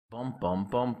Bum bum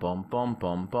bum bum bum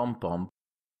bum bum bum.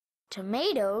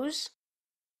 Tomatoes?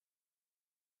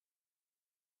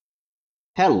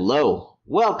 Hello,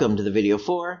 welcome to the video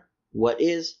for what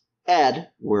is add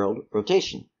world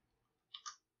rotation.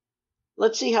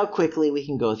 Let's see how quickly we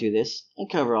can go through this and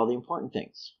cover all the important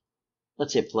things.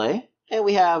 Let's hit play, and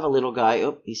we have a little guy.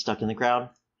 Oh, he's stuck in the ground.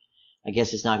 I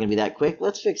guess it's not going to be that quick.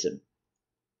 Let's fix him.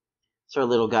 So our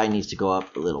little guy needs to go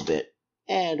up a little bit,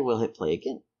 and we'll hit play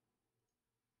again.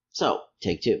 So,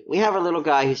 take two. We have our little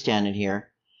guy who's standing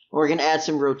here. We're going to add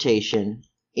some rotation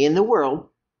in the world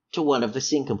to one of the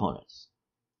scene components.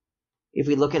 If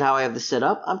we look at how I have this set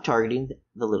up, I'm targeting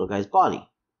the little guy's body.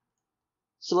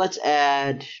 So let's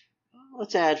add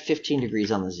 15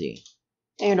 degrees on the Z.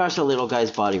 And notice our little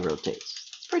guy's body rotates.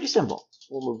 It's pretty simple.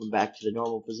 We'll move him back to the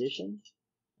normal position.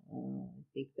 I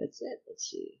think that's it. Let's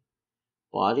see.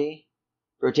 Body.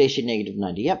 Rotation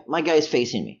 -90. Yep, my guy's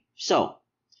facing me. So,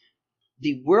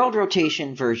 the world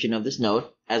rotation version of this node,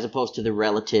 as opposed to the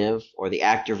relative or the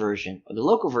actor version or the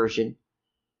local version,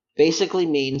 basically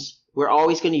means we're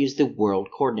always going to use the world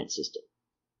coordinate system.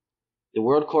 The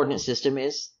world coordinate system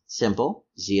is simple.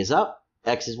 Z is up,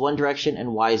 X is one direction,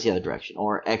 and Y is the other direction.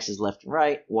 Or X is left and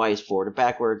right, Y is forward or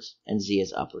backwards, and Z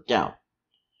is up or down.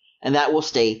 And that will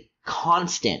stay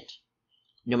constant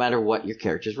no matter what your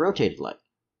character is rotated like.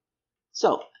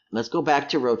 So, let's go back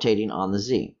to rotating on the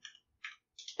Z.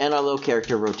 And our little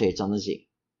character rotates on the Z.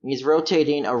 He's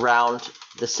rotating around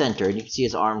the center, and you can see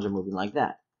his arms are moving like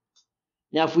that.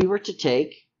 Now, if we were to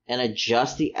take and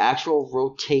adjust the actual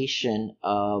rotation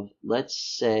of, let's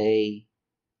say,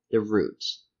 the root,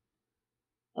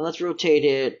 and let's rotate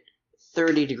it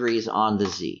 30 degrees on the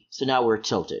Z. So now we're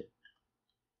tilted.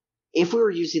 If we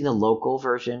were using the local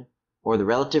version or the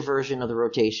relative version of the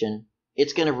rotation,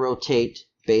 it's going to rotate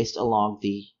based along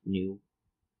the new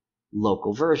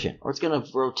local version, or it's going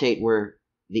to rotate where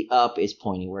the up is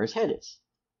pointing where his head is.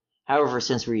 However,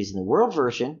 since we're using the world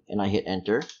version, and I hit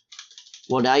enter,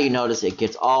 well, now you notice it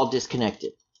gets all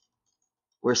disconnected.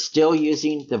 We're still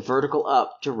using the vertical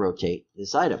up to rotate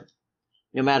this item.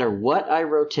 No matter what I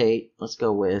rotate, let's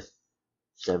go with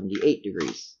 78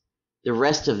 degrees. The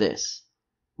rest of this,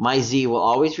 my Z will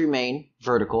always remain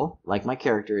vertical, like my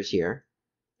character is here,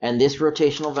 and this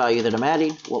rotational value that I'm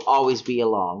adding will always be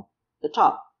along the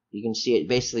top. You can see it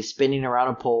basically spinning around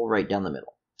a pole right down the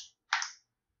middle.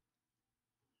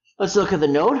 Let's look at the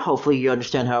node. Hopefully you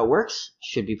understand how it works.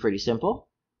 Should be pretty simple.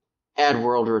 Add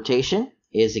world rotation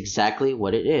is exactly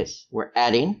what it is. We're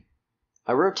adding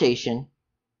a rotation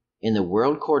in the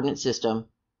world coordinate system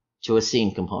to a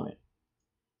scene component.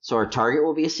 So our target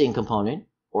will be a scene component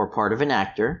or part of an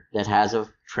actor that has a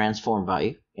transform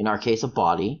value, in our case a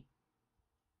body.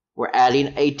 We're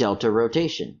adding a delta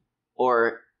rotation,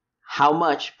 or how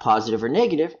much positive or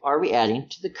negative are we adding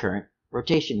to the current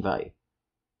rotation value.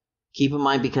 Keep in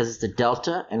mind, because it's the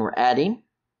delta and we're adding,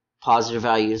 positive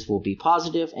values will be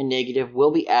positive and negative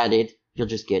will be added. You'll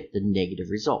just get the negative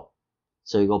result.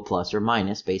 So you go plus or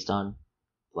minus based on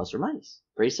plus or minus.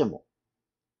 Pretty simple.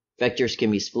 Vectors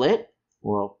can be split.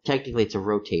 Well, technically it's a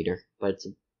rotator, but it's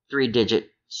a 3-digit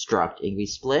struct. It can be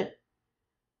split,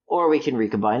 or we can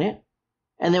recombine it.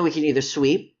 And then we can either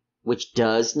sweep, which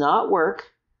does not work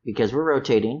because we're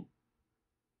rotating.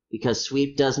 Because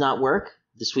sweep does not work,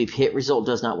 the sweep hit result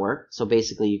does not work. So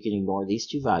basically you can ignore these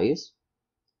two values.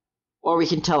 Or we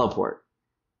can teleport.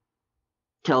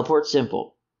 Teleport's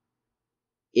simple.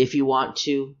 If you want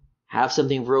to have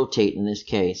something rotate, in this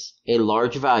case, a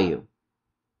large value,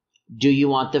 do you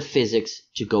want the physics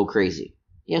to go crazy?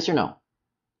 Yes or no?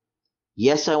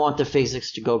 Yes, I want the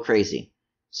physics to go crazy.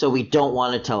 So we don't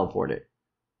want to teleport it.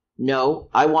 No,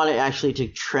 I want it actually to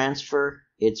transfer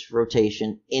its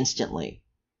rotation instantly.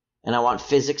 And I want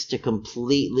physics to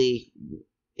completely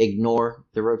ignore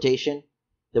the rotation.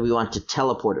 Then we want to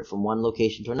teleport it from one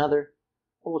location to another.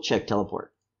 And we'll check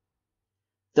teleport.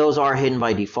 Those are hidden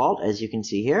by default, as you can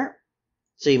see here.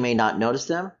 So you may not notice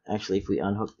them. Actually, if we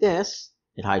unhook this,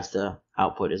 it hides the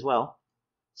output as well.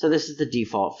 So this is the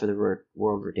default for the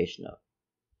world rotation node.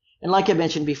 And like I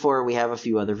mentioned before, we have a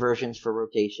few other versions for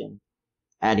rotation.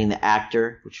 Adding the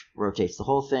actor, which rotates the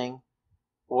whole thing,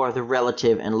 or the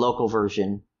relative and local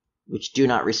version, which do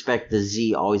not respect the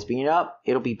Z always being up.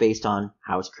 It'll be based on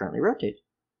how it's currently rotated.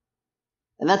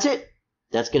 And that's it.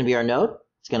 That's going to be our node.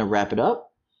 It's going to wrap it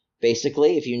up.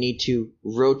 Basically, if you need to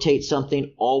rotate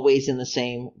something always in the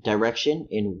same direction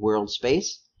in world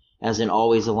space, as in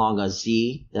always along a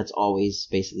Z that's always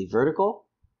basically vertical,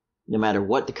 no matter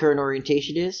what the current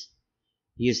orientation is,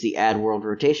 use the add world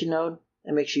rotation node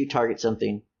and make sure you target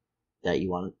something that you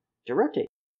want to rotate.